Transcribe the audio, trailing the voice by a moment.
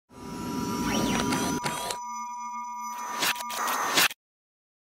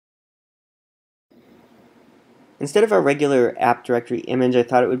Instead of our regular app directory image, I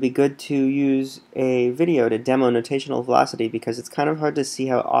thought it would be good to use a video to demo Notational Velocity because it's kind of hard to see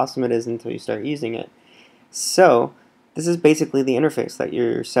how awesome it is until you start using it. So this is basically the interface that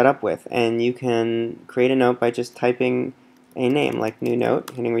you're set up with, and you can create a note by just typing a name like new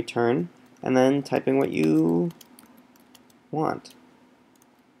note, hitting return, and then typing what you want.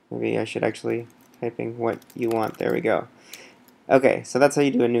 Maybe I should actually typing what you want. There we go. Okay, so that's how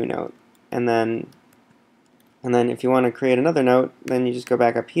you do a new note. And then if you want to create another note, then you just go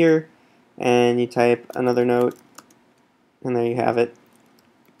back up here and you type another note, and there you have it.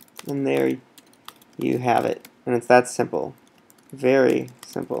 And there you have it. And it's that simple. Very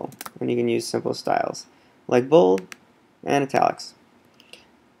simple. And you can use simple styles like bold and italics.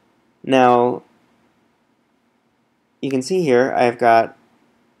 Now, you can see here I've got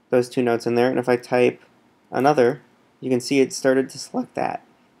those two notes in there, and if I type another, you can see it started to select that.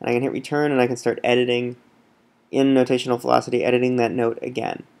 And I can hit return, and I can start editing in Notational Velocity, editing that note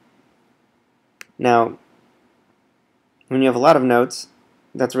again. Now, when you have a lot of notes,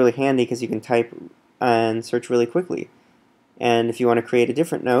 that's really handy because you can type and search really quickly. And if you want to create a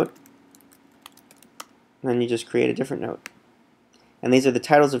different note, then you just create a different note. And these are the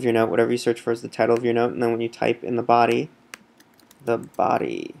titles of your note. Whatever you search for is the title of your note, and then when you type in the body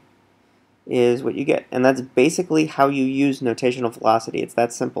is what you get. And that's basically how you use Notational Velocity. It's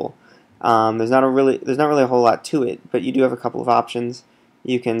that simple. There's not really a whole lot to it, but you do have a couple of options.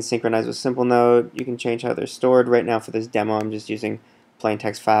 You can synchronize with simple note. You can change how they're stored. Right now for this demo I'm just using plain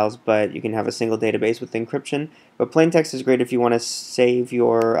text files, but you can have a single database with encryption. But plain text is great if you want to save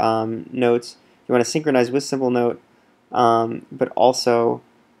your notes. You want to synchronize with simple note, but also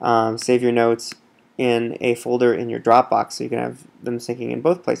save your notes in a folder in your Dropbox so you can have them syncing in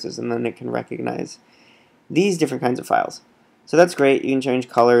both places, and then it can recognize these different kinds of files. So that's great. You can change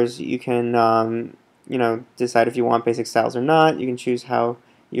colors. You can decide if you want basic styles or not. You can choose how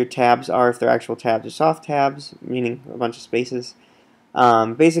your tabs are, if they're actual tabs or soft tabs, meaning a bunch of spaces.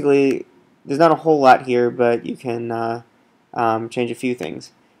 Basically, there's not a whole lot here, but you can change a few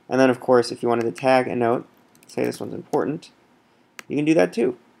things. And then, of course, if you wanted to tag a note, say this one's important, you can do that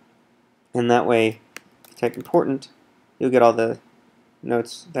too. And that way, if you type important, you'll get all the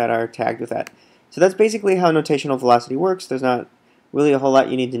notes that are tagged with that. So that's basically how Notational Velocity works. There's not really a whole lot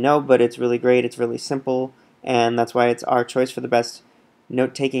you need to know, but it's really great, it's really simple, and that's why it's our choice for the best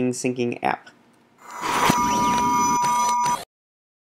note-taking syncing app.